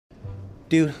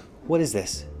Dude, what is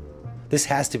this? This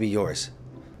has to be yours.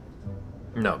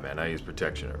 No, man, I use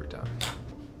protection every time.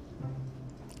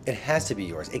 It has to be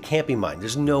yours. It can't be mine.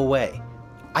 There's no way.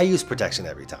 I use protection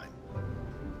every time.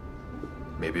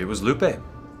 Maybe it was Lupe.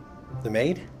 The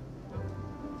maid?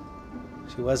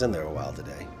 She was in there a while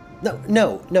today.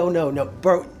 No.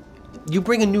 Bro, you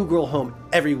bring a new girl home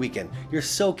every weekend. You're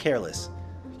so careless.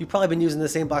 You've probably been using the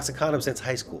same box of condoms since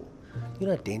high school. You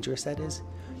know how dangerous that is?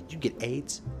 You get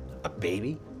AIDS, a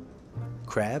baby,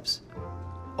 crabs,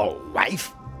 a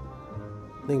wife.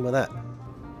 Think about that.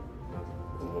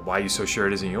 Well, why are you so sure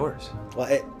it isn't yours? Well,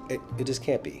 it just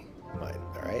can't be mine,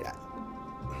 all right?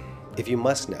 If you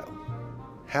must know,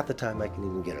 half the time I can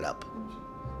even get it up.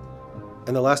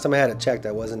 And the last time I had it checked,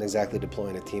 I wasn't exactly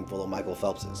deploying a team full of Michael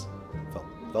Phelpses.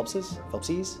 Phelpses?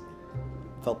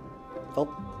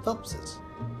 Phelpses.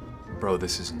 Bro,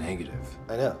 this is negative.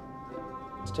 I know.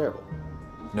 It's terrible.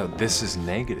 No, this is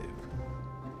negative.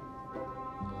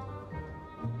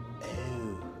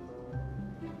 Oh.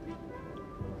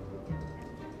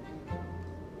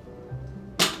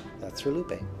 That's for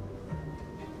Lupe.